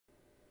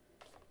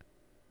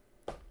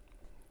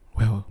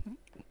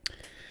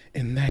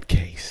In that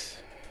case.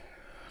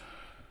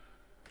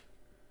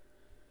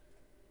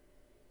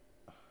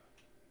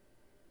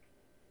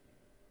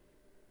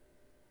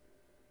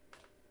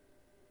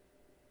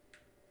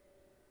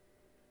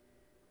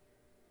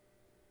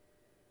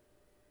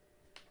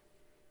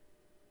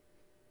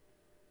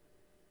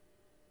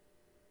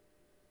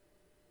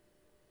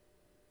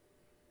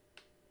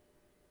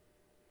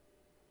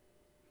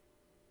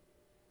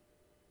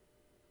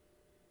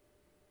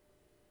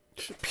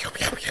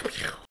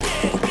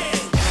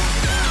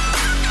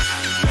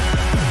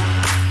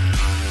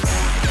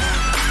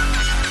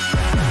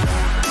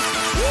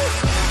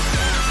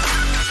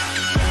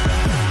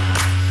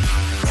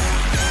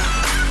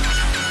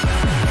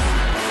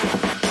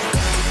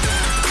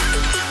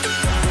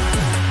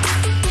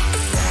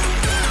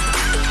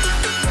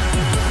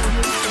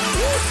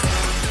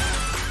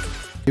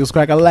 What's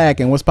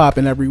crack-a-lack and what's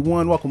poppin',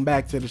 everyone? Welcome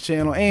back to the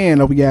channel, and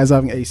hope you guys are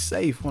having a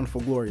safe,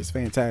 wonderful, glorious,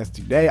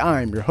 fantastic day.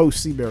 I am your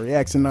host, 𝐻噚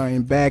𝒩𝒯𝒜𝐼, and I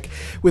am back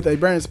with a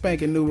brand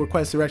spanking new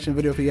request direction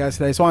video for you guys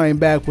today. So I am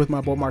back with my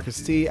boy Marcus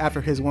T.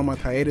 After his 1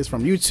 month hiatus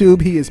from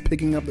YouTube, he is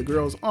picking up the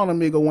girls on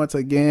Omegle once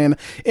again.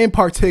 In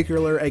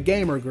particular, a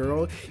gamer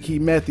girl. He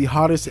met the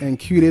hottest and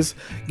cutest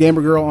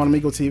gamer girl on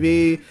Omegle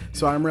TV.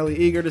 So I'm really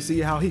eager to see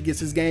how he gets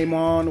his game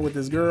on with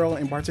this girl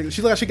in particular.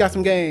 She looks like she got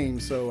some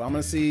games, so I'm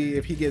gonna see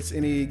if he gets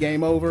any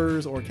game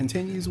overs or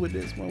continues with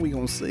this one. We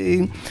gonna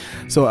see.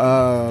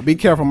 So be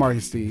careful,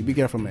 Marcus T. Be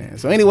careful, man.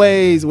 So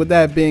anyways, with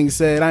that being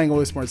said, I ain't gonna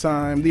waste more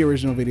time. The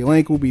original video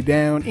link will be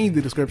down in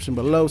the description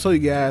below, so you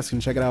guys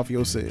can check it out for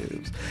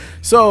yourselves.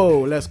 So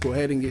let's go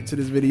ahead and get to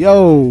this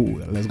video.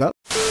 Let's go.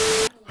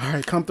 All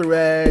right, come through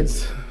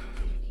ads.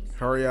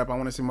 Hurry up, I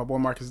want to see my boy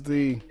Marcus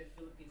T.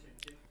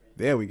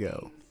 There we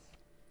go.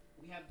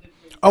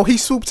 Oh, he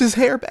swooped his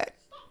hair back.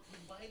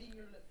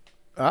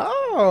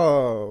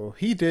 Oh,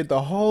 he did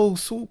the whole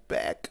swoop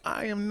back.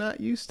 I am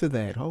not used to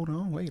that. Hold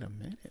on, wait a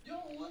minute.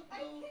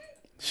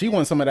 She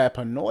wants some of that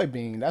Panoy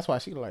bean. That's why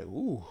she like,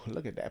 ooh,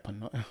 look at that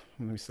Panoy. Let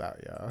me stop,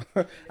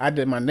 y'all. I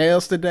did my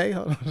nails today.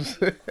 Hold on.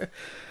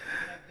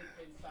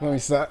 Let me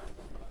stop.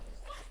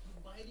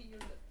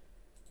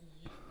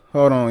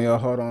 Hold on, y'all.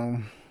 Hold on.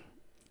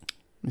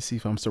 Let me see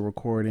if I'm still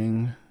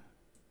recording.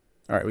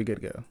 All right, we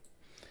good to go.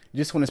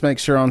 Just want to make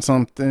sure on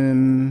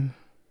something.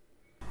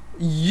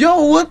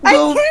 Yo, what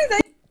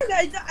the?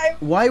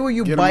 Why were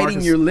you Get him, biting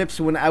Marcus. your lips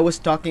when I was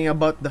talking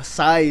about the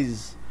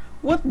size?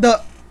 What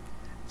the?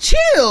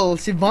 Chill,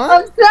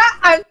 Sivan.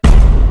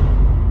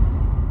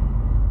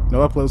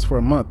 No uploads for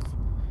a month.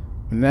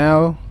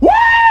 Now,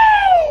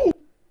 woo!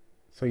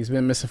 So he's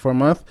been missing for a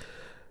month.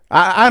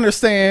 I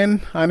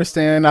understand. I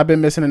understand. I've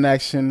been missing in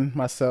action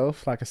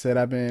myself. Like I said,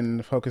 I've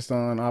been focused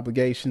on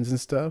obligations and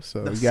stuff.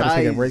 So you gotta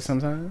take a break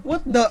sometime.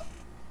 What the?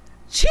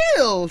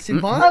 Chill,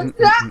 Sivan.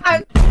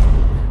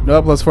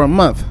 No uploads for a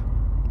month.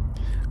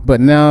 But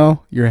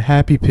now your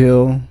happy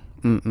pill.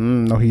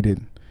 No, he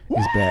didn't.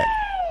 He's back.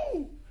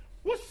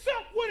 What's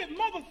up with it,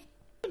 mother?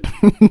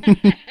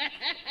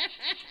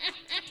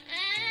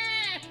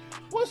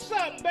 What's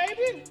up,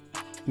 baby?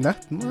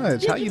 Not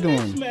much. How you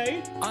doing?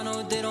 I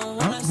know they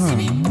don't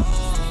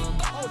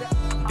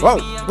Whoa,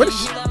 what is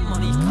she?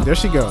 There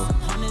she go.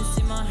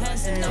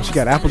 Oh, she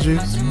got apple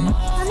juice.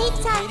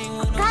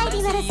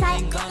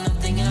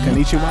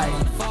 Konnichiwa.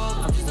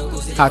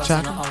 Hot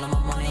chocolate.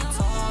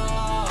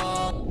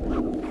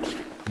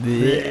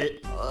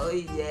 Oh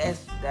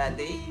yes,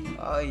 daddy.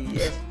 Oh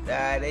yes,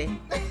 daddy.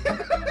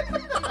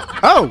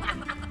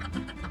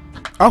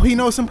 Oh, he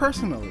knows him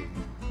personally.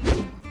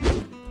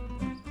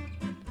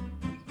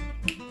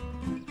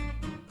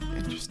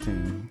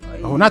 Interesting.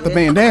 Oh, not the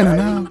bandana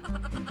now.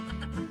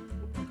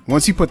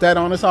 Once you put that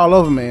on, it's all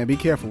over, man. Be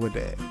careful with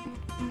that.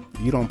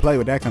 You don't play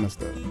with that kind of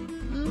stuff.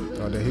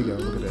 Oh, there you go.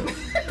 Look at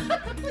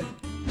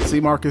that.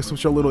 See, Marcus,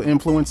 with your little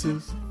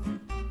influences.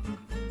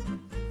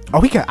 Oh,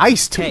 he got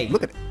ice too. Hey,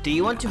 look at it. Do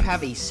you want to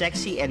have a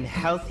sexy and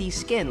healthy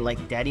skin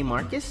like Daddy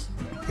Marcus?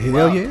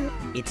 Hell yeah.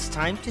 It's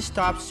time to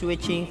stop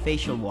switching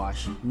facial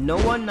wash. No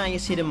one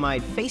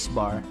niacinamide face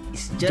bar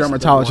is just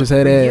Dermatologist the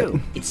one said for that.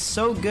 you. It's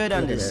so good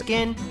on the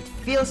skin, it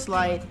feels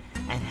light,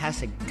 and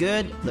has a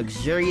good,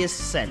 luxurious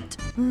scent.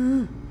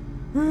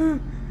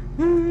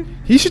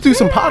 He should do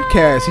some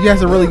podcasts. He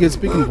has a really good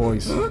speaking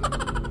voice.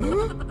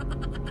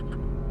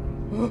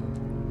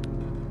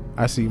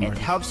 I see, It Marcus.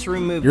 helps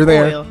remove You're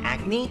there. oil,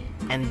 acne,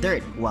 and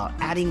dirt while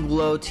adding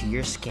glow to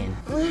your skin.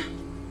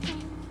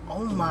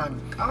 Oh my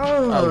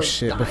god. Oh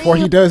shit, before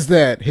he does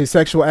that, his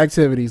sexual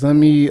activities, let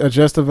me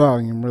adjust the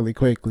volume really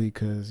quickly,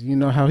 because you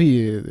know how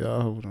he is.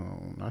 Oh, hold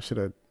on, I should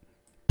have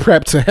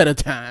prepped ahead of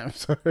time.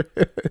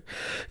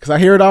 Because I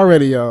hear it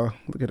already, y'all.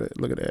 Look at it,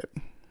 look at that.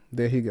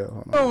 There he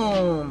go. Hold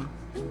on.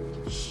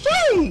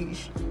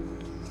 Sheesh.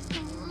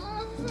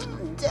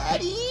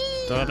 Daddy.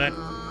 Stop it.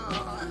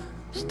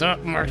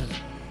 Stop, Marcus.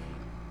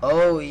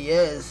 Oh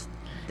yes,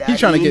 daddy. He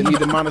trying to get me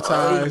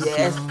demonetized. Oh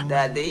yes,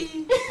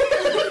 daddy.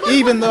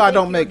 Even though I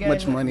don't Thank make you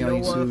much again, money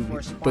on Noah, for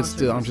YouTube, but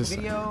still, I'm sponsoring this just.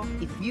 video.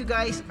 If you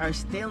guys are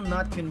still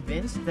not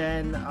convinced,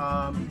 then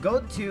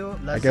go to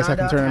Lazada I guess I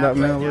can turn it app up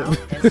now, right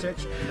look. and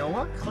search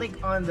Noah.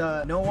 Click on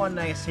the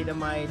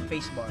𝐻₦𝒩𝒯𝒜𝐼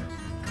face bar.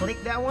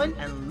 Click that one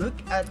and look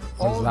at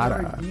all the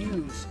Lazada.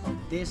 reviews of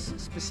this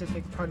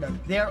specific product.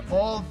 They're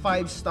all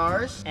 5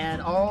 stars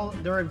and all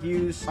the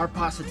reviews are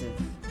positive.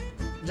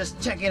 Just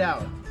check it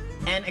out.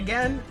 And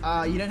again,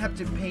 you don't have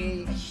to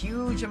pay a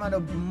huge amount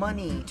of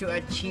money to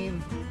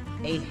achieve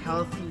a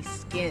healthy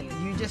skin.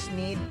 You just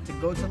need to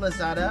go to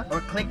Lazada or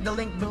click the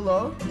link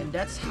below, and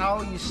that's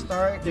how you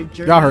start the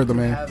journey Y'all heard the to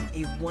man. have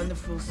a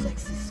wonderful,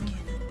 sexy skin.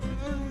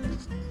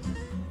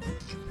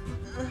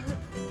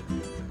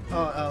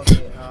 Oh,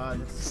 okay.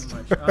 That's too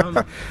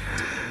much.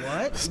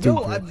 What?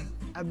 Stupid. Yo,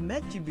 I've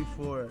met you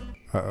before.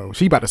 Uh-oh,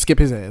 she about to skip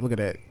his ass. Look at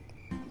that.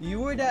 You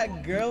were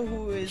that girl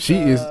who is.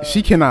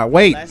 She cannot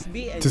wait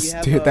lesbian and to you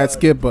have hit that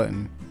skip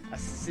button. A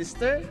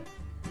sister,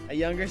 a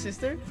younger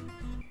sister.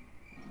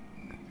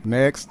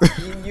 Next.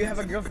 You have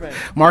a girlfriend.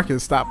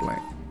 Marcus, stop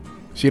playing.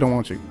 She don't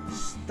want you.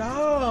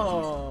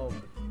 Stop.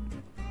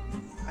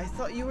 I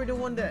thought you were the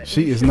one that.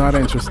 She is not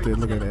interested.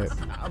 Look at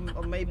that.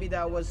 Or maybe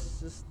that was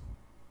just.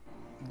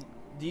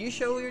 Do you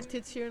show your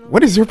tits here? No?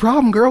 What is your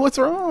problem, girl? What's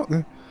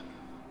wrong?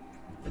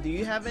 Do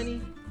you have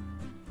any?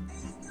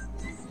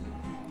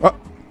 Oh,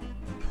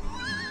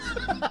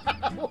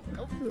 What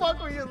the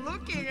fuck were you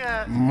looking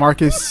at?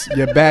 Marcus,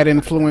 you bad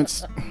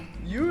influence.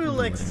 You were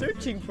like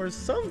searching for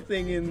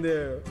something in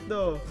there.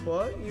 The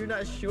fuck? You're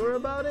not sure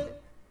about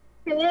it?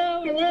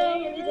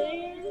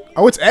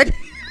 Oh, it's echo.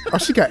 Oh,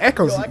 she got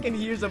echoes. Yo, I can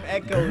hear some Girl,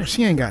 echoes.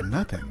 she ain't got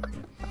nothing.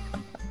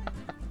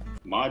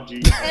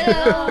 Maji.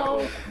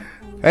 Hello.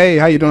 Hey,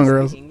 how you doing,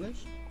 girls?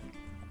 English?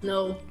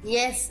 No.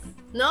 Yes.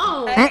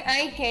 No.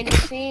 I can.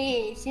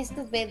 She's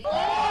stupid.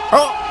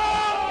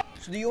 Oh,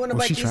 So do you want to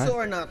Well, buy she queso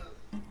tried. or not?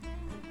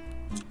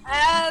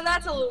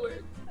 That's a little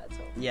weird.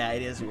 Yeah,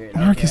 it is weird.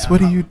 Marcus, Okay,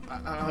 what are you?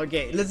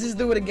 Okay, let's just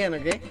do it again,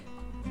 okay?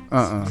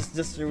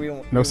 Just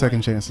rewind. No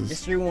second chances.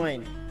 Just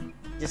rewind.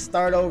 Just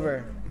start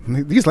over.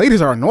 These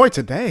ladies are annoyed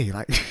today.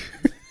 Like,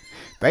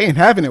 they ain't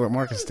having it with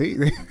Marcus T.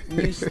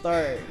 New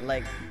start.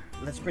 Like,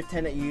 let's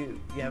pretend that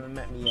you haven't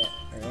met me yet,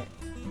 alright?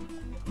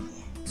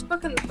 It's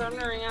fucking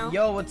thunder right now.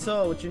 Yo, what's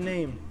up? What's your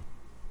name?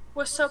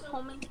 What's up,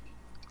 homie?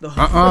 The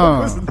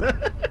Uh-uh.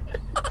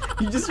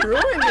 You just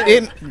ruined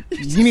it.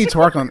 You need to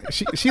work on.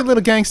 She a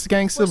little gangster,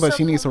 What's but up,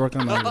 she needs to work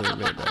on that a little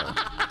bit. Though.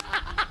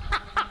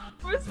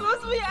 We're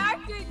supposed to be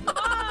acting.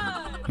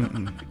 Come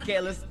on. Okay,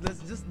 let's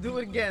just do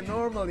it again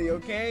normally,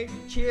 okay?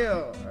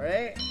 Chill,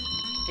 alright?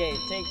 Okay,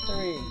 take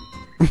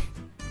 3.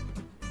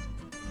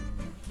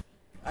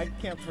 I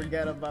can't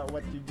forget about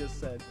what you just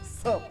said.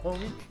 What's up,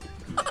 homie?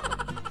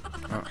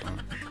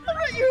 I'm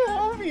not your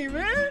homie,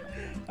 man.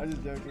 I'm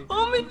just joking.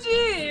 Homie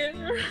G.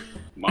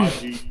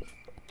 Maji.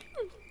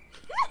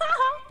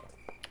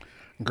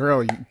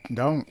 Girl, you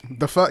don't.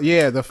 The fuck?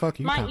 Yeah, the fuck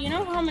you. You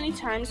know how many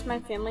times my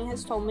family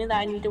has told me that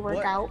I need to work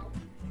What? out?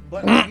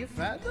 But are you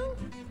fat though?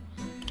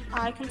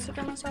 I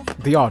consider myself.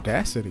 The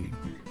audacity.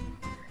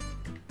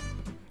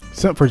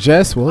 Something for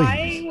Jess Williams.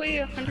 I weigh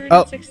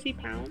 160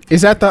 pounds.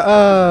 Is that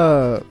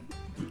the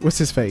what's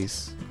his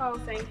face? Oh,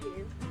 thank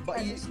you. But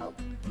I you, just hope.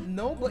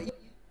 no, but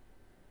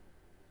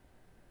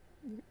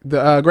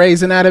The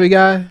Grey's Anatomy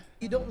guy?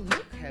 you don't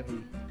look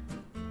heavy.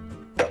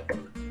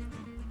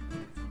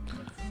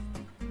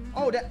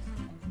 Oh, that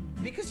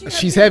because you. have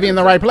She's your heavy in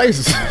the boobs- right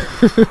places.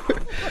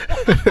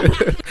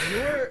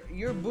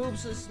 Your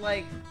boobs is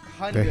like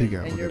There 100 you go,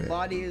 and look your at it.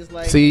 body is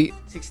like See?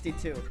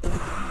 62.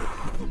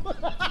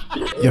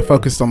 You're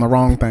focused on the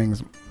wrong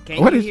things.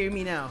 Can What you is- hear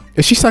me now?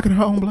 Is she sucking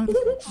her own blood?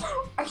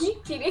 Are you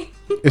kidding?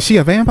 Is she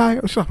a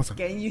vampire?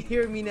 Can you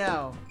hear me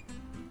now?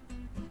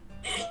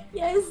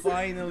 Yes.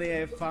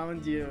 Finally, I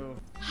found you.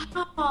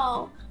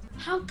 How?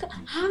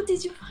 How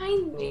did you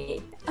find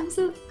me? I'm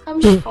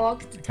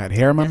shocked. Got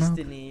hair in my mouth?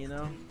 Destiny, you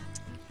know?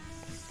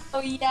 Oh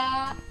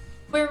yeah,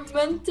 we're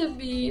meant to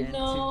be. Meant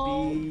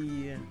No. to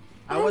be.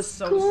 I That's was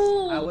so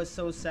cool. I was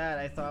so sad.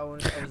 I thought I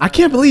was I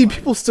can't believe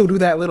people still do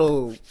that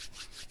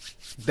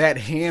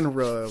hand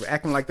rub,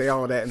 acting like they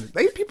all that. And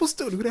people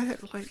still do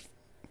that. Like,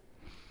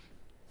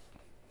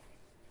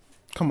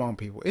 come on,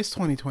 people. It's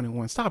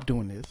 2021. Stop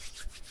doing this.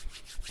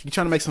 You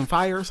trying to make some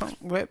fire or something?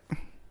 What?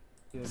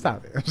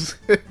 Stop it.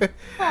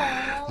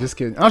 Just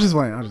kidding. I'm just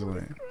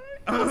playing.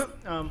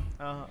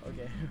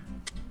 Okay.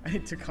 I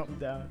need to calm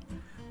down.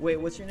 Wait,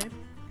 what's your name?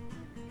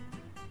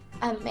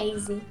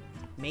 Amazing.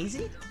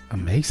 Maisie?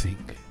 Amazing.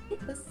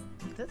 Yes.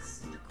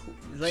 That's cool.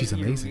 Like She's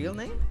amazing. Your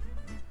real name?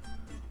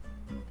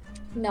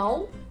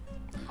 No,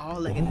 Oh,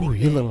 like a Oh, nickname.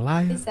 you little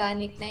liar. it's a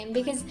nickname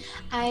because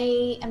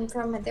I am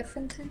from a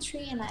different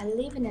country and I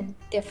live in a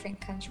different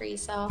country.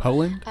 So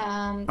Poland?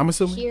 I'm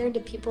assuming. here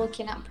the people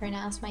cannot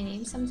pronounce my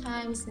name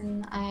sometimes,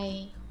 and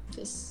I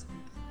just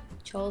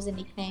chose a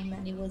nickname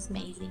and it was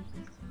Maisie.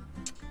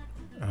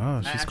 Oh,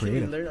 I she's actually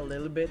creative. learned a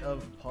little bit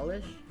of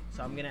Polish,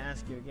 so I'm gonna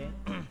ask you, okay?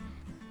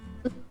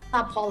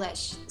 Not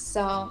Polish,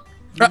 so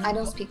I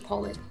don't speak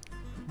Polish.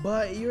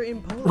 But you're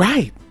in Poland.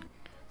 Right.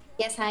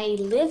 Yes, I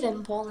live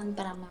in Poland,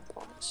 but I'm not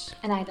Polish,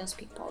 and I don't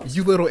speak Polish.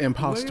 You little Where are you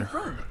imposter.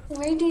 from?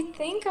 Where do you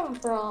think I'm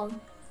from?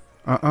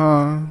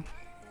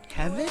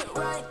 Heaven?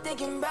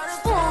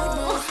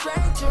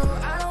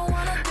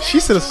 She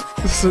said,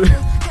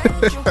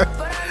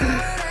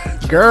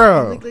 You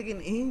girl. look like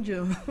an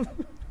angel.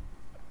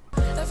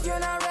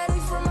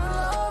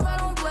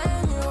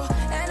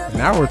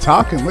 Now we're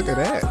talking. Look at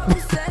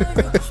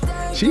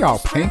that. She all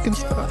pink and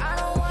stuff.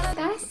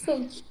 That's so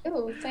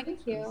cute.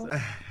 Thank you.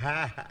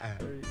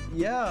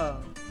 Yeah.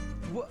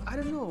 Well, I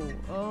don't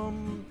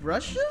know.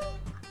 Russia?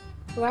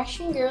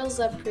 Russian girls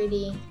are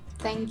pretty.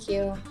 Thank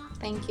you.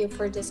 Thank you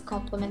for this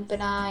compliment,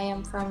 but I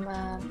am from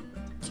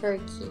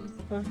Turkey.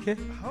 Okay.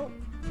 How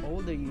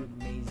old are you,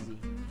 Maisie?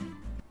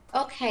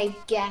 Okay,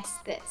 guess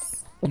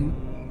this.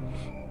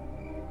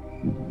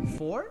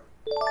 4?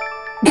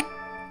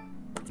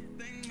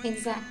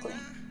 Exactly.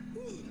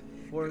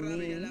 For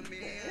me.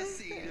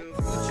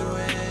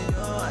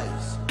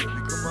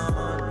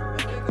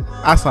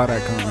 I saw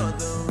that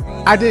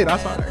coming. I did. I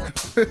saw that.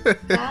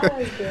 That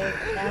was good.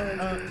 That was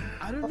good.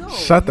 I don't know.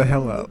 Shut the You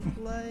hell up.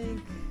 look Like,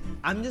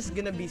 I'm just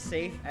gonna be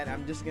safe and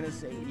I'm just gonna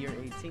say you're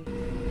 18.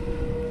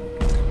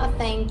 Oh,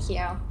 thank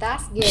you.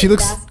 That's good. She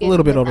looks That's a good,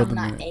 little bit but older I'm than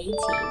not that. 18.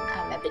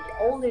 I'm a bit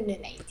older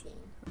than 18.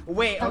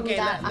 Wait, Tell me okay,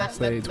 that let's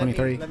Say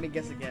 23. let me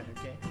guess again,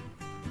 okay?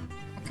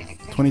 Okay,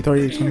 okay.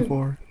 23,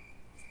 24.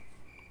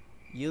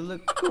 You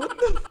look. What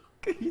the fuck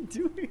are you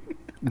doing?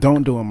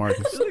 Don't do it,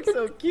 Marcus. You look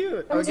so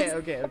cute. I'm Okay, just-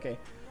 okay.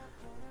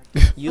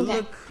 You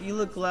Okay.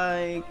 look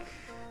like.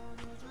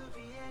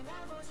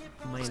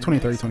 It's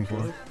 23,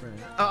 24.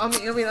 I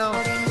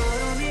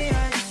mean,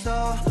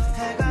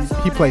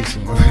 He plays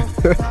some.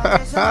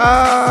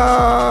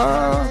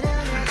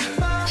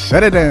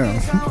 Shut it down.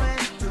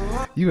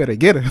 You better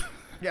get her.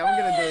 yeah, I'm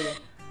gonna do it.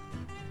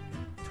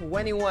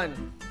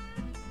 21.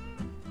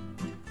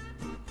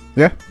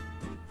 Yeah.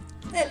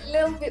 A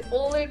little bit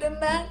older than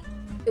that.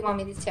 You want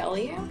me to tell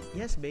you?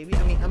 Yes, baby.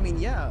 I mean,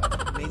 yeah.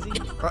 Amazing.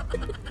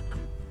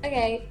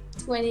 Okay,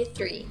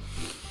 23.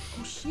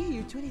 Oh shit,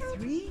 you're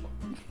 23.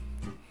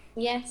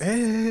 Yes.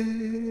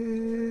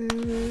 Eh.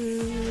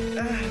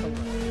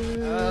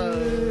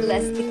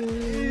 Let's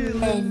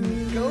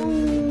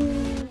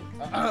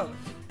Go.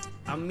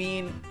 I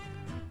mean,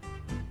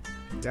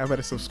 Y'all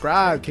better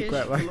subscribe. Kick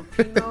Turkish, that like.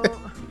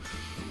 Filipino.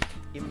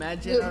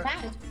 Imagine You're our,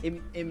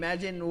 bad.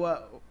 imagine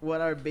what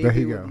our There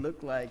baby you would go.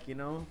 look like, you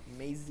know,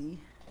 Maisie.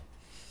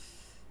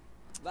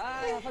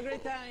 Bye, have a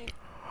great time.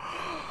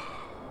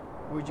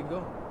 Where'd you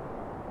go?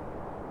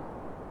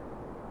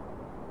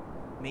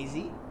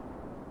 Maisie?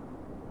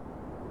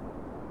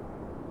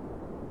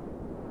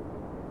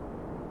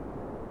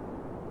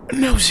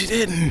 No, she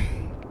didn't.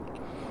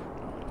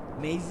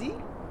 Maisie?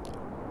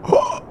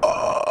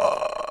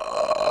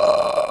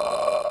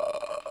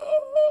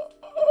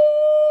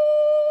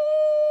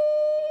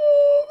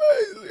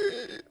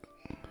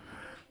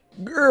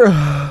 Girl,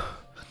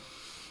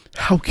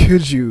 how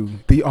could you?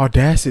 The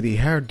audacity.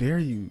 How dare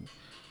you?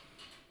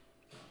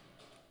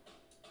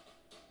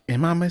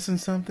 Am I missing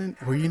something?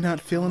 Were you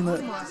not feeling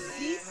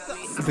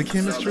the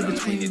chemistry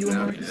between you and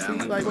Marcus?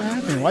 Like, what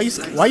happened?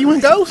 Why you in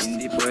Ghost?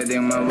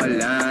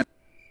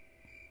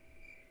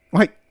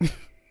 Like,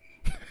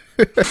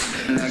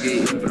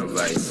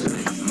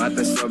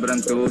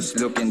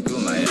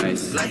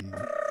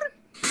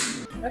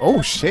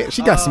 oh shit,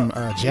 she got some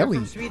jelly.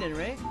 From Sweden,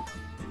 right?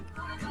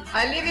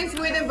 I live in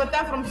Sweden, but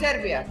I'm from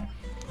Serbia.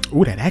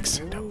 Ooh, that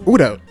accent though. Ooh,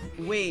 though.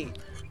 Wait.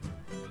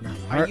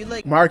 Are you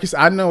like Marcus?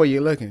 I know where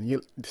you're looking.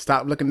 You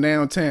stop looking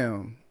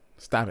downtown.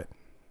 Stop it.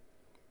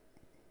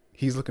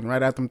 He's looking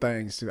right at them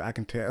things too. I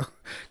can tell,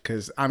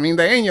 cause I mean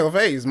they in your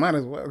face. Might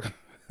as well.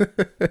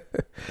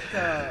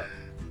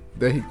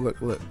 There he look.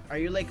 are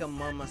you like a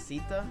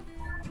mamacita?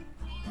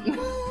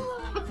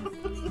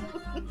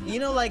 You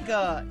know like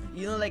a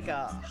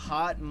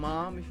hot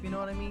mom, if you know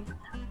what I mean?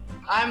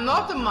 I'm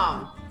not a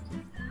mom.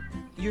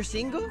 You're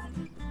single?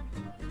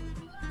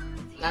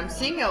 I'm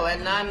single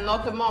and I'm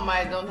not a mom.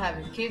 I don't have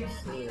kids,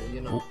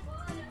 you know.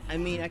 I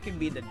mean, I could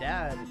be the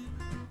dad.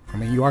 I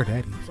mean you are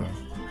daddy, so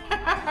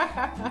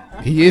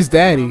he is I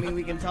daddy. mean,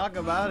 we can talk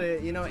about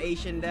it. You know,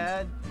 Asian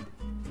dad.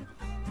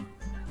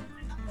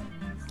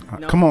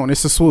 No. Come on,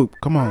 it's a swoop.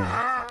 Come on,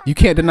 you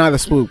can't deny the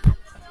swoop,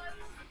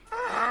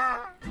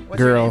 What's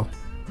your girl. name?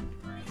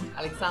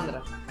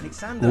 Alexandra.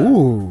 Alexandra.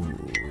 Ooh,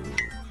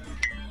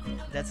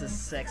 That's a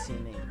sexy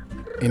name.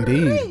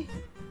 indeed.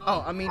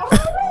 Oh, I mean,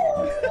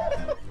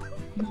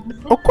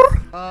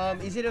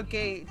 Okay. is it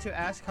okay to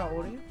ask how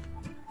old are you?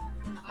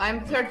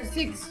 I'm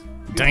 36.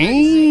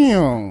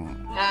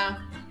 Damn. Yeah.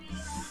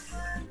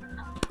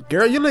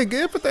 Girl, you look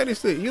good for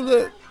 36.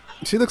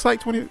 She looks like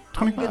 20, I'm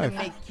gonna 25.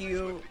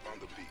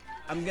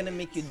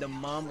 make you the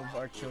mom of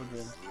our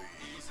children.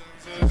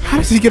 How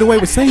does he get away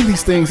with saying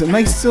these things and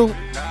they still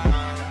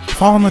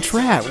fall in the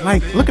trap?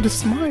 Like, look at the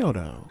smile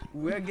though.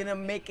 We're gonna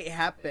make it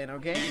happen,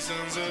 okay?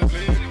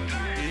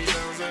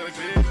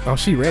 Oh,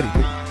 she ready.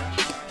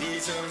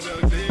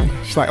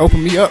 She's like,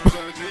 open me up.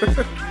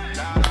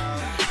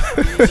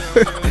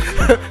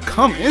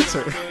 Come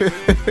enter.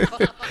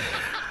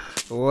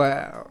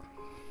 Wow.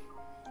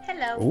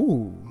 Hello.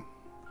 Ooh.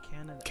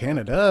 Canada.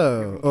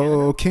 Canada.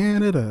 Oh,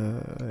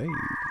 Canada. Hey.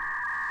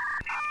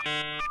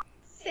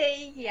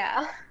 Say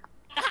yeah.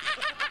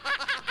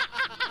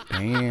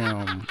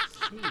 Damn.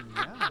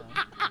 Yeah.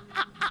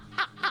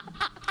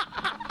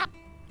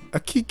 A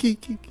kiki.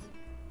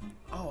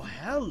 Oh,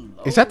 hello.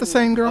 Is that the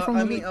same girl from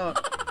I the mean,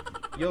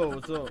 yo,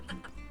 what's up?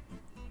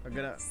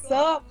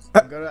 Sup?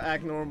 I gotta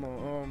act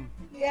normal.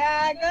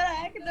 Yeah, I gotta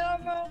act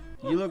normal.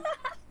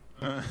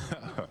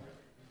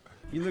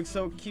 You look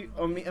so cute.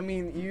 I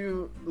mean,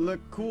 you look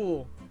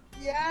cool.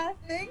 Yeah,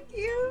 thank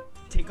you.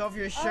 Take off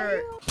your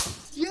shirt.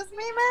 Excuse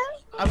me, man?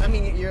 I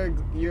mean, your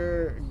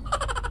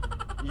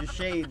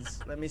shades.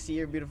 Let me see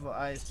your beautiful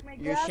eyes. My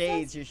Your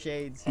glasses?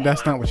 shades.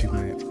 That's not what you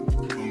meant.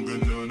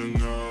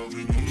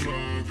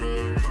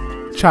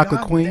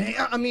 Chocolate God Queen.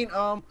 damn, I mean,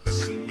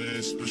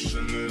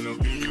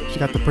 She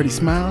got the pretty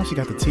smile. She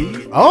got the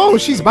teeth. Oh,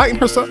 she's biting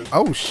herself.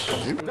 Oh,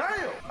 shit.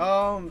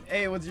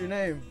 hey, what's your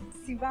name?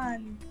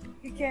 Sivan.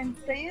 You can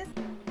say it?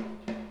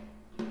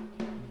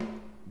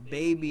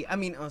 Baby. I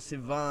mean,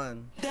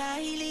 Sivan. Is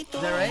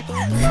that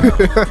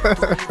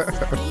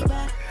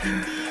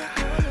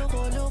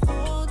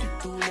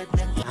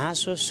right?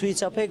 So sweet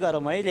sa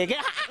garam ay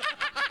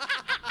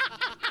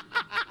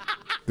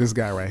This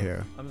guy right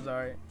here. I'm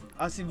sorry.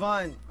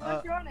 Sivan.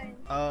 What's your name?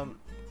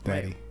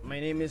 Daddy. My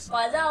name is.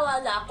 But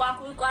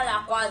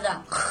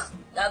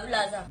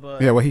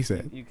Yeah, what he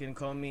said. You can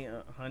call me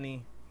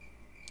Honey.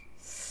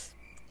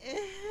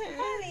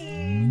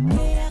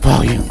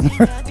 Volume.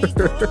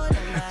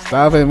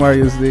 Stop it,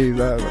 Mario Steve.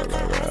 I'm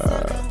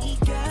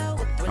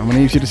gonna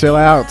need you to chill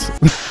out.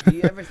 Do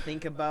you ever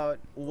think about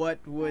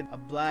what would a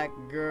black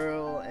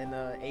girl and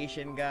an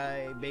Asian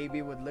guy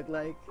baby would look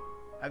like?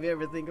 Have you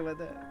ever think about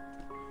that?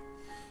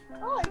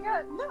 Oh my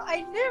god, no,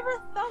 I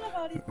never thought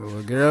about it.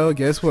 Well, girl,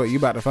 guess what? You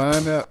about to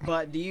find out.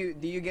 But do you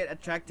get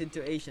attracted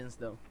to Asians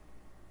though?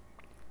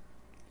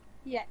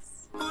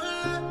 Yes. I'm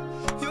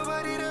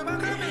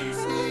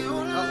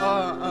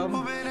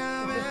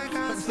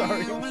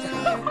sorry.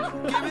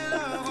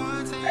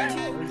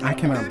 I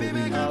cannot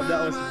believe. That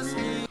was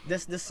weird.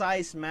 Does the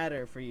size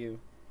matter for you,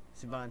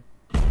 Sivan?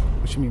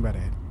 What you mean by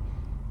that?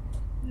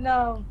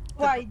 No.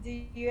 Why do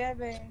you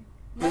ever?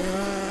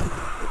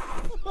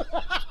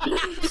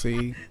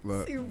 See,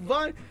 look.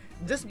 Sivan,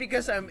 just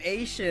because I'm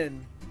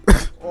Asian.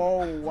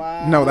 Oh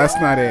wow. No, that's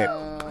not it.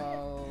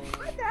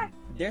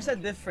 There's a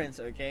difference,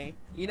 okay?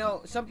 You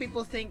know, some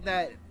people think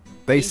that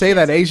They say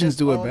that Asians Asians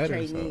do it all better.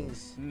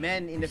 Chinese.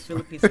 Men in the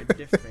Philippines are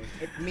different.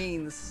 It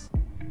means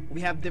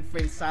we have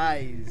different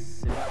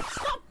size.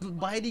 Stop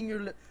biting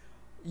your lip.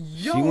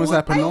 Yo, She wants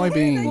that Pinoy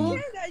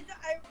bean.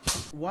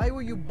 Why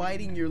were you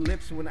biting your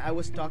lips when I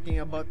was talking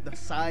about the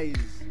size?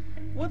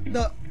 What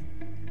the?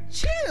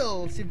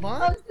 Chill,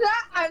 Sivan.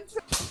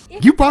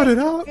 If You brought it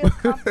up. I feel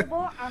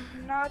comfortable, I'm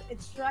not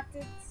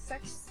attracted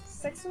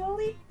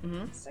sexually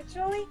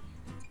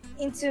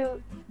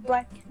into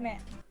black men.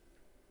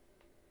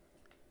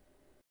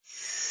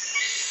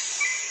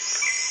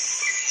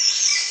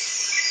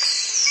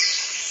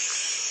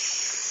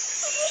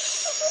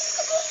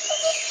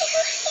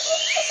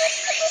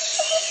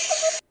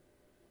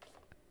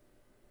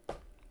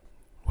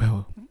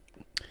 Well,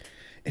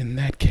 in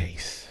that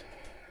case,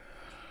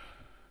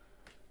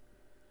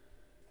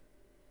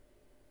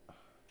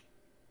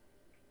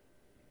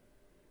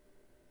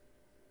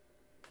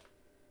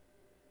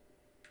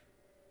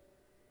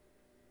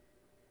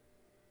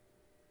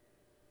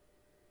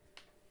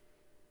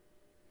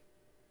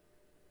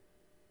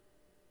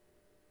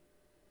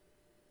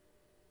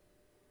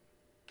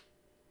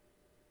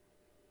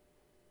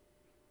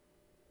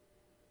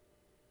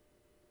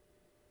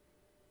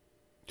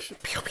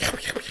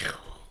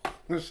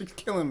 she's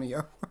killing me,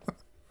 yo.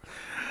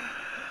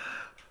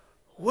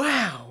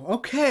 Wow.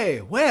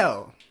 Okay.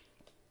 Well.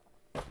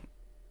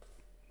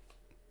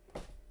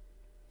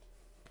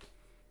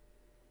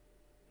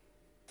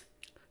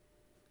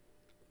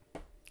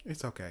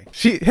 It's okay.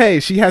 She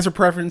has her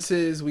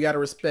preferences. We gotta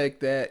respect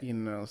that, you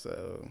know.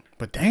 So,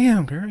 but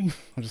damn, girl, I'm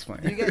just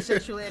playing. You get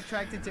sexually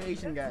attracted to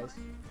Asian guys?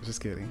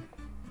 Just kidding.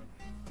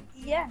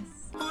 Yes.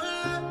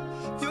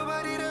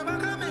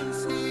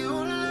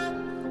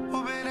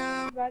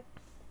 But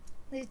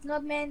there's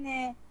not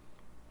many.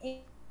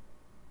 Hey,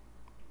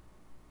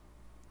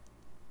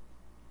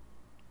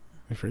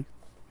 freak.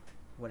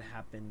 What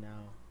happened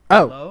now?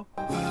 Oh. Hello?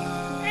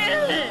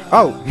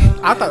 Oh,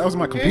 I thought that was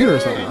my computer or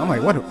something. I'm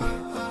like, what?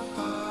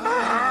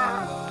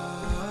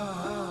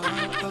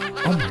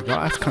 Oh my god,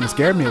 that kind of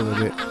scared me a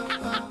little bit.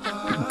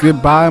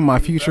 Goodbye, my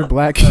future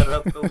black.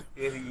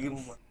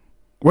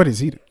 What is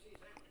he?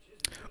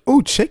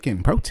 Ooh,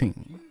 chicken,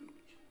 protein,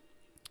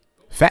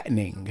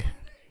 fattening.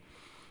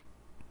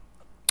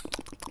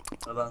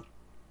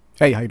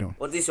 Hey, how you doing?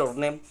 What is your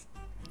name?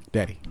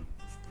 Daddy.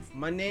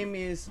 My name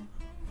is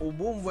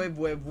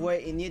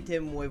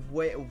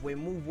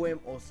𝐻𝗇ντ𝒩𝒯𝒜𝐼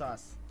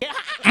osas.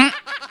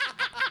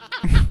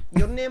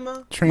 Your name?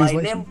 Translation.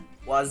 My name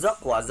Wazak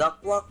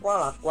Wazak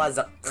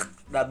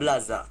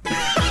Dablaza.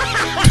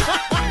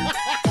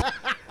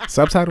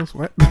 Subtitles?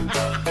 What?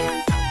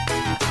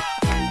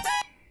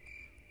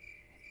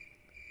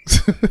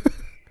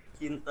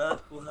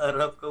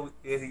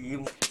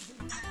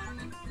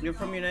 You're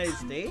from United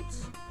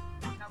States?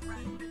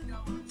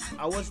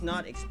 I was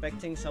not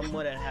expecting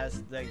someone that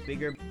has like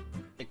bigger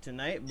like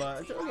tonight,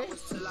 but it's okay.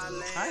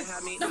 Hi.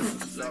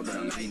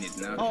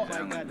 Oh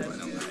my god,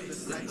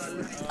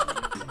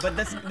 but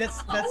that's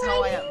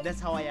how I am. That's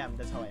how I am.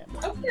 That's how I am.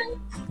 Okay.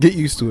 Get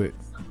used to it.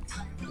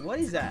 What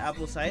is that?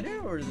 Apple cider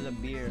or is it a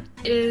beer?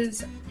 It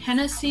is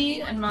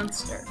Hennessy and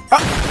Monster.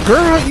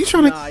 Girl, you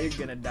trying to? Nah, you're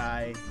gonna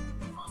die.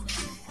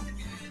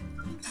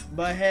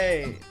 But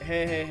hey.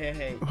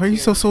 Why are you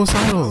so How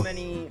suicidal?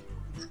 many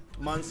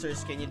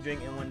monsters can you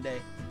drink in one day?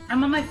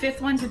 I'm on my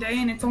 5th one today,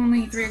 and it's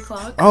only 3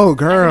 o'clock. Oh, I've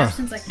been girl. up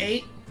since like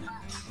 8.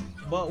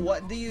 But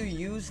what do you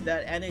use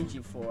that energy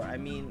for? I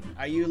mean,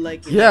 are you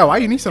like Yeah, why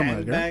you need so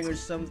much, girl? bang or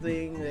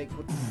something? Like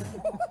what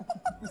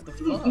the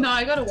fuck? No,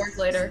 I gotta work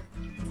later.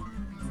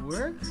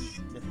 Work?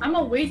 I'm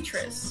a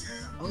waitress.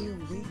 Oh, you're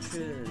a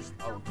waitress.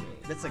 Okay,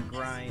 that's a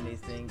grind. I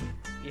think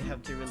you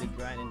have to really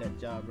grind in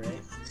that job,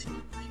 right?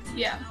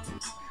 Yeah.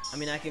 I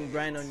mean, I can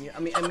grind on you.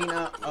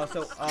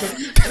 Also.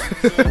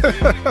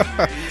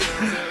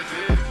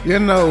 You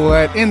know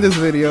what? In this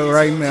video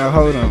right now,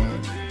 hold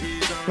on.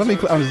 Let me.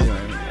 I'm just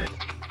saying.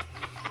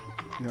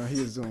 You know,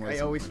 he is doing. I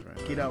always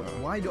get out.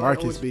 Why do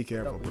Marcus, I always be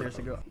careful, Oh, bro. there's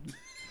a girl.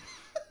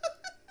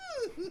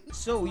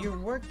 So you're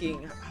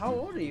working. How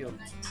old are you?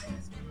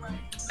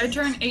 I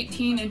turn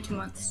 18 in 2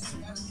 months.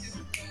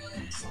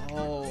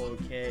 Oh,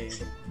 okay.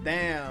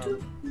 Damn.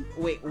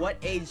 Wait, what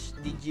age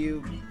did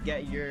you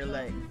get your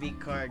like V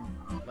card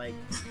like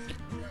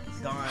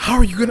gone? How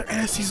are you gonna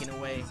ask these? Taken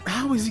away?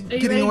 How is he Are you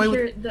getting ready away to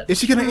hear with? the- Is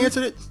she gonna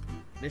answer it?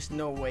 There's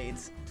no way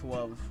it's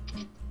 12.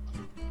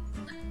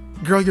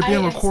 Girl, you're being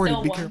I am recorded.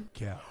 still Be one. careful.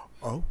 Yeah.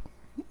 Oh.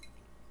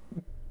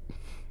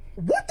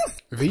 What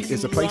the? V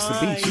is a place to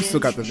be. She still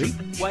got the V.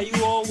 Why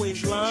you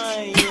always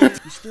lying?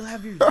 You still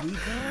have your V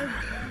card?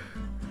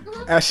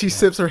 As she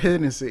sips her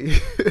Hennessy.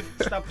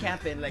 Stop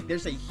capping. Like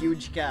there's a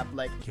huge cap.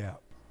 Like Yeah.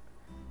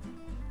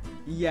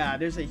 yeah,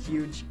 there's a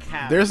huge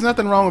cap. There's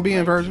nothing wrong with being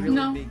like, virgin. really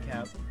No. big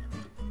cap.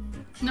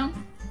 No,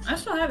 I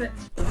still have it.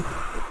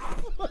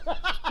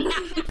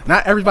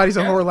 Not everybody's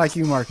a whore like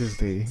you, Marcus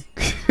D.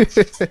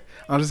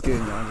 I'm just kidding,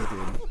 y'all. I'm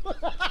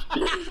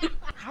just kidding.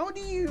 How do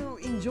you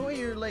enjoy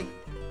your like?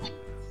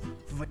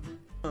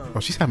 Oh,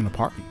 she's having a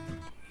party.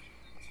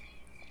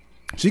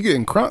 She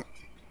getting crunk.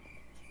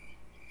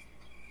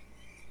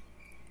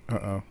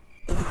 Uh-oh.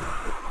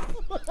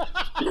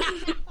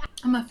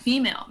 I'm a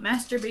female.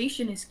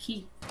 Masturbation is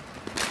key.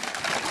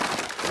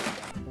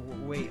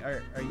 Wait,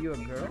 are you a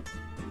girl?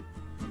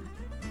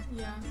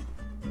 Yeah.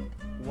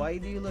 Why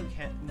do you look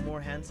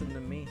more handsome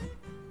than me?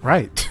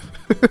 Right.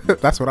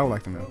 That's what I would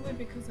like to know. Probably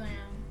because I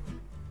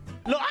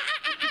am.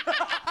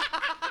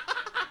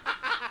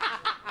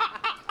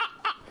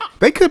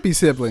 They could be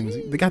siblings.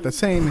 They got the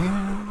same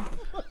hair.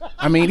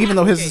 I mean, even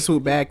though his is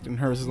swooped back and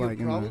hers is You like,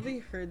 you know. probably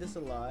heard this a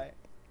lot,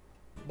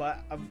 but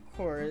of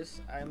course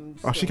I'm.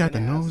 Oh, she still got the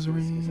gonna ask nose this 'cause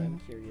ring. I'm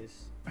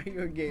curious. Are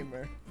you a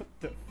gamer? What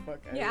the fuck?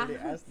 I Yeah. already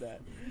asked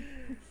that.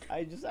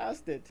 I just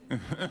asked it.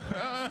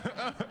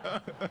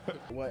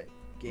 What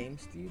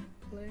games do you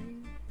play?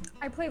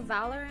 I play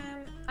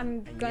Valorant.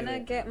 I'm knew gonna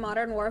it. get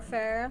Modern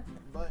Warfare.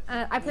 But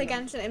I play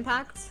Genshin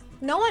Impact.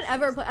 No one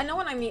ever play. No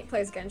one I meet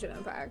plays Genshin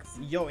Impact.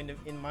 yo, in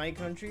my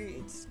country,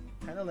 it's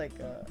kind of like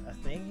a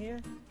thing here,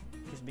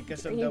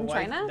 because of Are the you in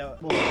white. China? The,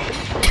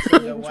 Are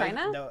the you in white-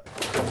 China? the-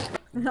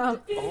 No.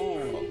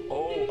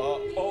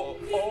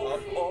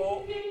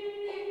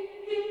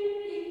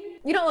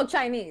 You don't look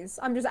Chinese.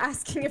 I'm just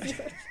asking if you.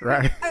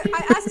 Right.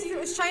 I asked if it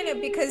was China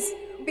because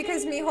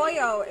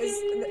MiHoYo is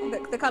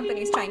the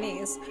company's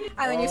Chinese,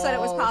 and then you said it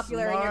was Oh,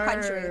 popular in your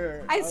country,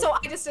 smart. and so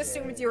I just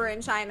assumed you were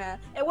in China.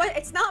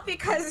 It's not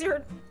because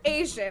you're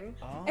Asian.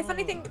 If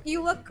anything,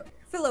 you look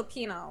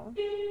Filipino.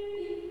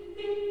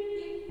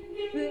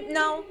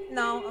 No.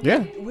 Okay.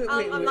 Yeah. Wait,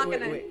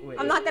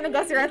 I'm not gonna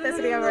guess your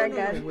ethnicity ever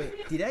again.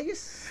 Wait, did I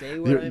just say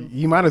what You- I'm?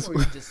 you might as or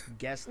you just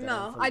guessed that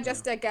No, I'm I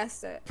just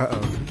guessed it. Uh-oh.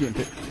 He getting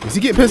pissed. Is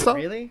he getting pissed off?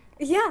 Really?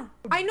 Yeah,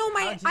 I know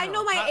my How'd you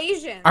know?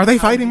 Asian. Are they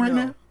How'd fighting you right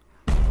know? now?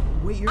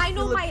 Wait, you're I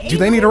know my Filipino? Do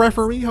they need a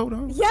referee? Hold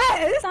on.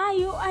 Yes.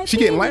 Tayo ay She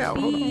getting loud.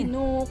 Hold on.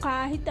 Pilipino,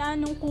 kahit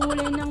anong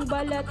kulay ng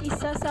balat,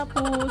 isa sa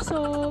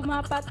puso,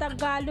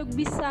 mapatagalog,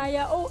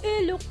 Bisaya o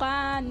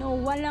Ilocano,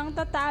 walang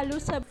tatalo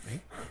sa...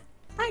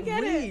 I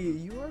get Wait,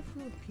 it. you are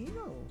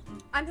Filipino.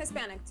 I'm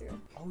Hispanic too.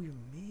 Oh, you're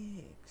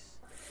mixed.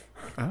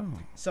 Oh.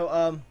 So,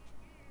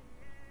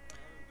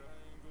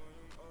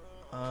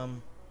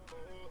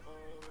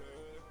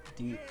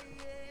 do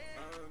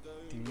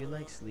you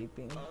like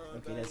sleeping?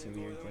 Okay, that's a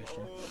weird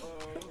question.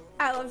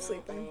 I love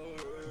sleeping.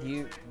 Do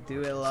you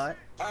do it a lot?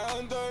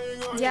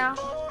 Yeah.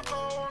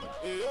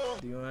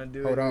 Do you want to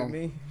do Hold it on. with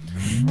me?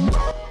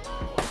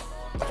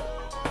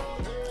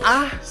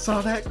 I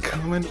saw that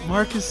coming.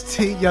 Marcus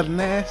T, you're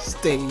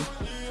nasty.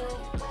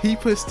 He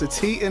puts the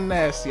T in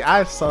nasty.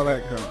 I saw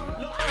that coming.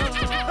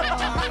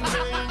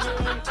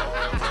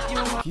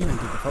 He even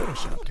did the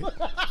Photoshop, too.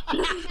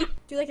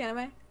 Do you like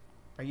anime?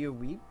 Are you a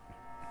weeb?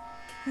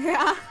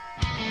 Yeah.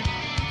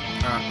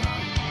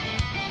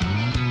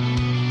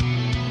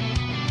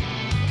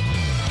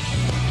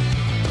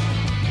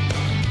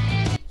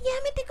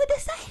 yamete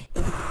kudasai.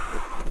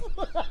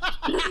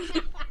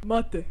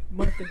 Mate.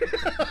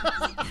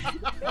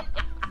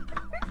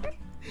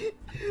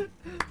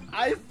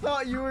 I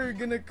thought you were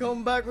gonna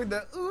come back with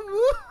the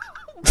ooh.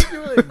 You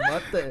were like,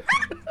 mate.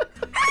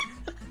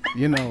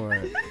 You know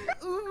what?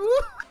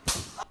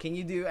 Can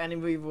you do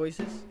anime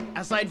voices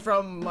aside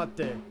from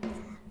mate?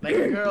 Like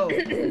girl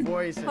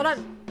voices. Hold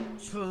on.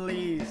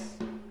 Please.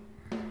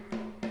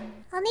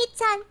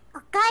 Oni-chan,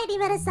 okaeri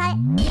narasai.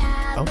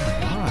 Oh my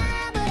god.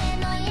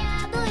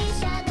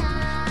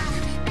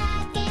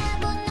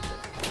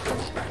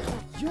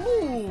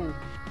 Yo.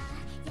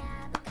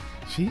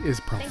 She is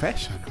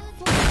professional.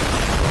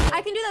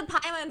 I can do the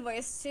Paimon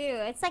voice too.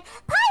 It's like,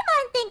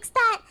 Paimon thinks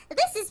that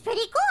this is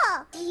pretty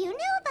cool. Do you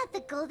know about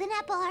the Golden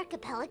Apple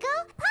Archipelago?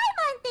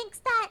 Paimon thinks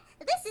that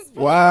this is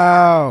pretty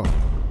Wow.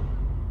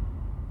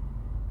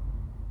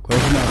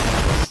 Close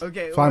enough.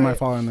 Okay. Fly might wait.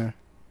 fall in there.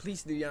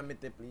 Please do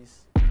yamete,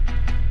 please.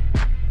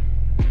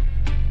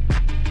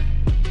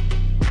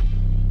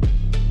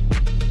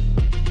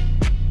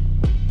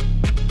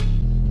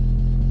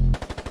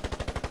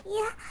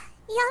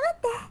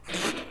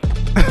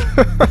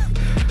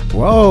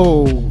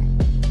 Whoa.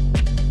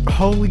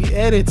 Holy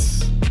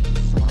edits.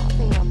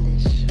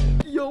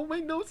 Yo, my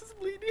nose is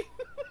bleeding.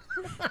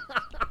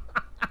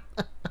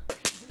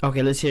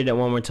 Okay, let's hear that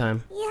one more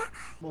time.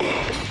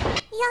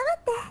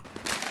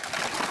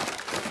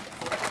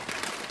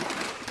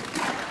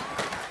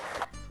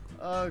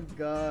 Oh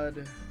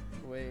god.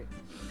 Wait.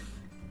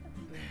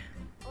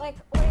 like,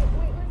 wait,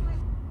 where's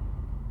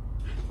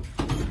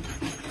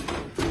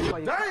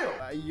my...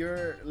 Damn!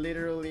 You're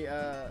literally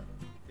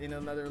in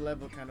another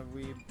level kind of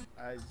weeb.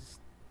 Just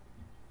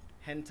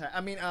hentai. I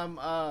mean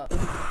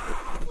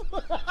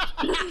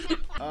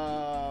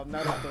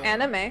Naruto.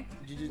 Anime.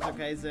 Jujutsu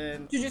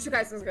Kaisen. Jujutsu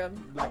Kaisen's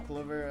good. Black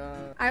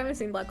Clover. I haven't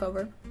seen Black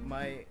Clover.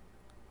 My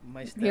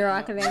Hero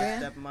Academia.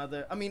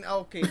 stepmother. I mean,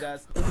 okay,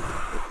 that's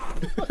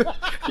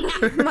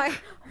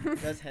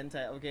that's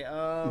hentai. Okay.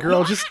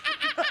 Girl, just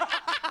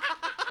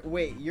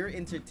wait. You're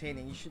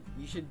entertaining.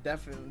 You should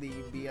definitely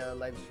be a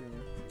live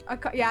streamer.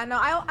 Yeah, no,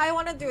 I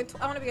want to do it.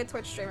 I want to be a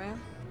Twitch streamer.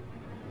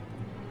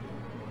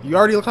 you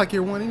already look like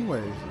you're one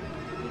anyways.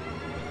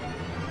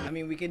 I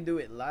mean, we can do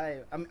it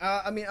live.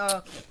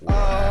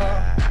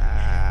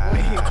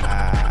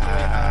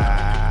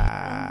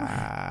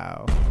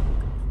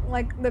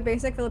 Like the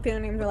basic Filipino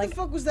names are like. What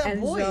the fuck was that Enzo.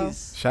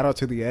 voice? Shout out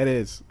to the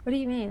edits. What do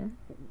you mean?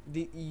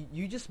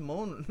 You just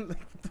moan. Like,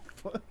 what the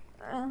fuck?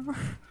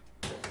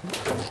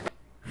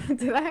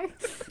 Did I?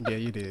 Yeah,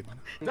 you did.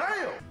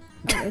 Damn!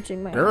 I'm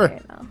itching my Girl. eye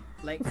right now.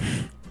 Like,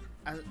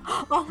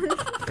 Oh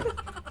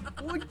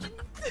what?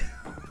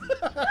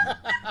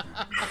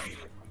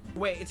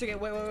 Wait, it's okay.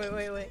 Wait.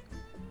 Okay.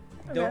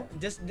 Don't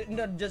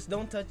just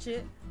don't touch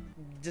it.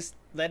 Just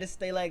let it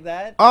stay like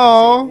that.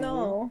 Oh.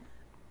 no.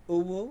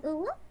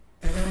 Ooh.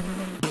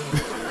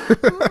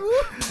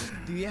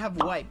 Do you have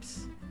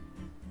wipes?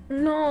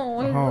 No.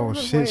 I Oh don't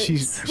have shit,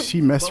 wipes.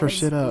 she messed her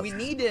shit up. We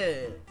need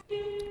it.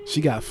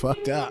 She got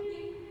fucked up.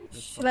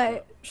 Should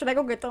I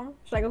go get them?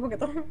 Should I go get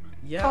them?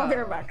 Yeah. I'll be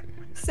right back.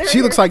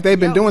 She looks like they've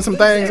been Yo, doing some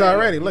listen, things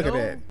already. Look at no.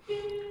 that.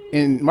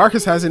 And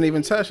Marcus hasn't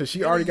even touched her.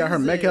 She already got her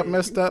use makeup it.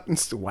 messed up.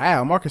 And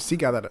wow, Marcus C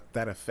got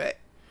that effect.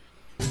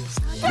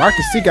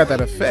 Marcus C got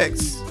that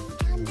effect.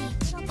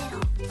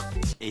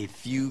 A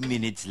few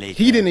minutes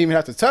later. He didn't even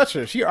have to touch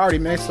her. She already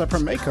messed up her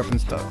makeup and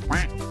stuff.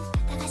 Got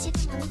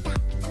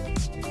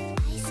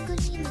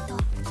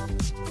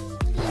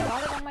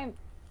it on my.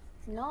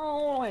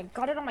 No, I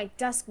got it on my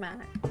desk mat.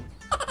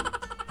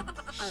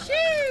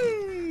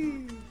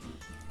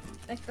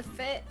 Like the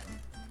fit.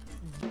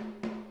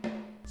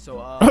 So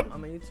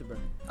I'm a YouTuber.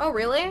 Oh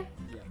really?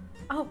 Yeah.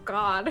 Oh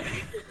god.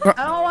 I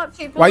don't want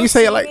people. Why you to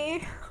say it see like-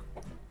 me.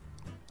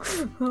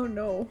 Oh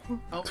no.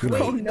 Oh Too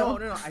wait, late. no.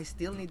 I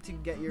still need to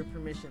get your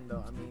permission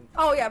though. I mean.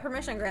 Oh yeah,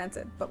 permission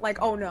granted. But like,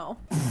 oh no.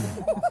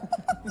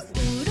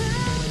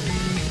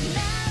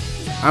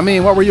 I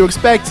mean, what were you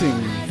expecting?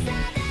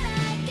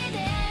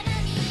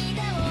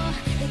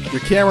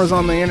 Your camera's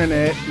on the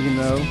internet, you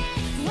know.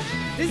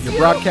 You're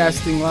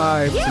broadcasting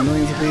live to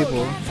millions of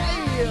people.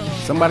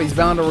 Somebody's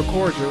bound to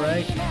record you,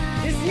 right?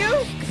 It's you.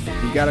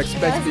 You gotta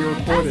expect to be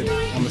recorded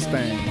on this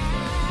thing.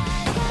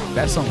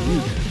 That's on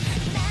you.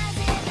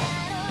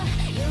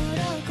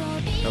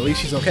 At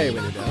least she's okay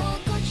with it, though.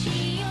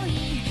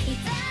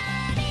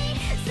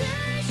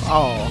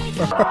 Oh.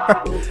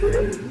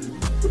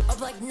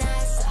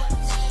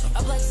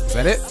 Is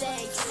that it?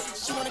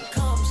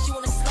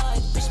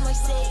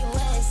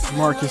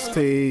 Marcus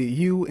T,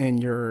 you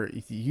and your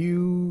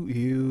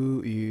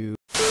you.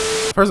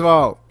 First of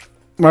all,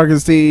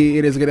 Marcus T,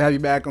 it is good to have you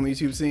back on the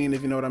YouTube scene,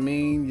 if you know what I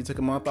mean. You took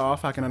a month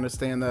off. I can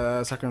understand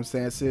the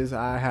circumstances.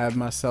 I have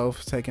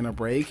myself taken a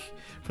break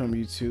from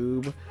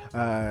YouTube.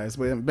 It's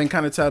been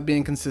kind of tough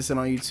being consistent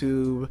on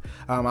YouTube.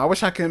 I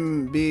wish I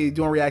can be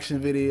doing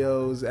reaction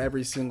videos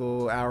every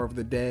single hour of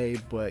the day,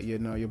 but you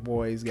know, your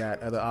boy's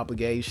got other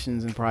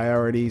obligations and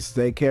priorities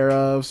to take care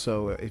of.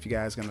 So if you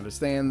guys can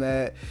understand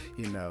that,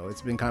 you know,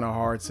 it's been kind of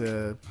hard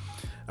to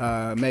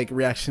make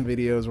reaction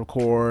videos,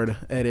 record,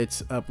 edit,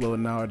 upload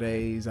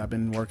nowadays. I've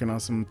been working on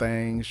some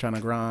things, trying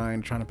to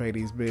grind, trying to pay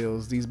these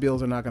bills. These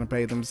bills are not going to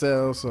pay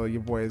themselves, so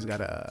your boy's got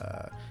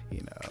to,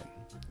 you know,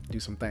 do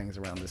some things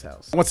around this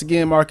house. Once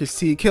again, Marcus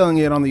T killing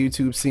it on the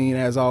YouTube scene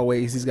as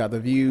always. He's got the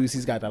views,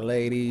 he's got the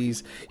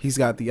ladies, he's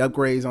got the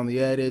upgrades on the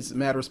edits.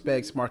 Mad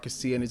respects Marcus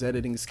T and his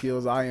editing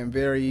skills. I am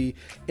very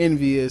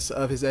envious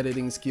of his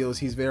editing skills.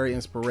 He's very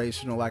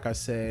inspirational. Like I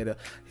said,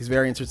 he's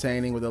very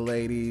entertaining with the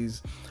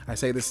ladies. I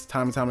say this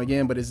time and time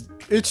again, but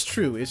it's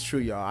true. It's true,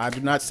 y'all. I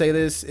do not say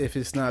this if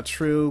it's not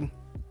true.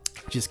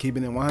 Just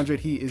keeping it 100.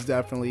 He is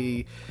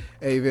definitely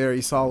a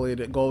very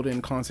solid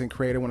golden content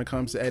creator when it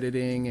comes to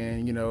editing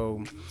and, you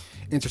know,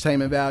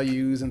 entertainment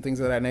values and things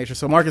of that nature.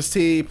 So Marcus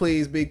T,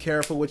 please be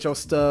careful with your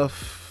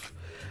stuff.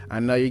 I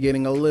know you're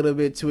getting a little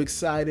bit too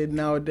excited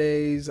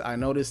nowadays. I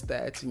noticed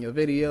that in your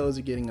videos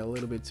you're getting a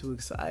little bit too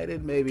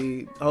excited.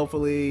 Maybe,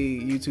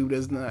 hopefully YouTube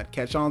does not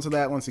catch on to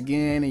that once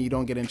again and you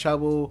don't get in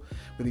trouble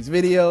with these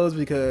videos,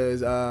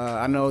 because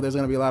I know there's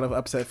going to be a lot of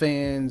upset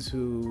fans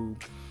who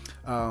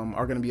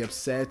are going to be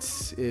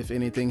upset if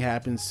anything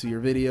happens to your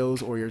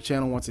videos or your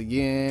channel. Once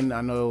again, I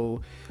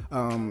know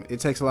it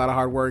takes a lot of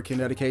hard work and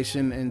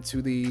dedication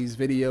into these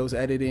videos,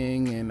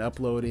 editing and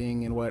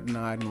uploading and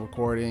whatnot and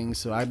recording,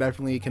 so I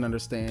definitely can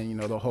understand, you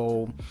know, the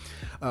whole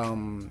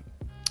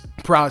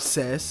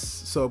process.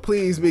 So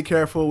please be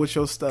careful with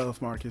your stuff,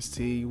 Marcus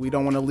T. We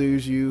don't want to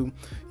lose you.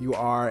 You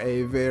are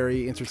a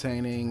very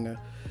entertaining,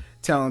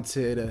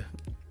 talented,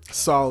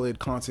 solid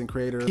content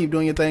creator. Keep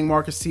doing your thing,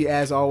 Marcus T.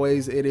 As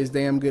always, it is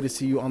damn good to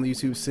see you on the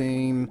YouTube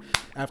scene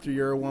after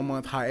your 1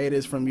 month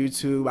hiatus from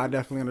YouTube. I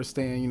definitely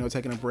understand, you know,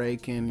 taking a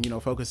break and, you know,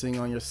 focusing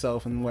on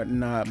yourself and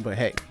whatnot, but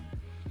hey,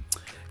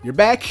 you're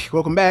back.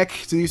 Welcome back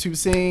to the YouTube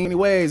scene.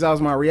 Anyways, that was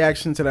my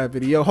reaction to that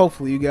video.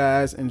 Hopefully you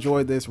guys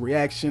enjoyed this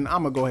reaction.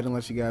 I'm gonna go ahead and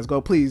let you guys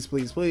go. Please,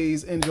 please,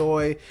 please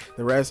enjoy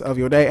the rest of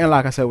your day, and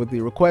like I said, with the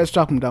requests,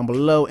 drop them down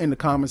below in the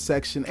comment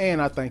section, and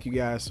I thank you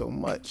guys so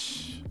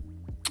much.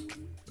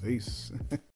 Peace.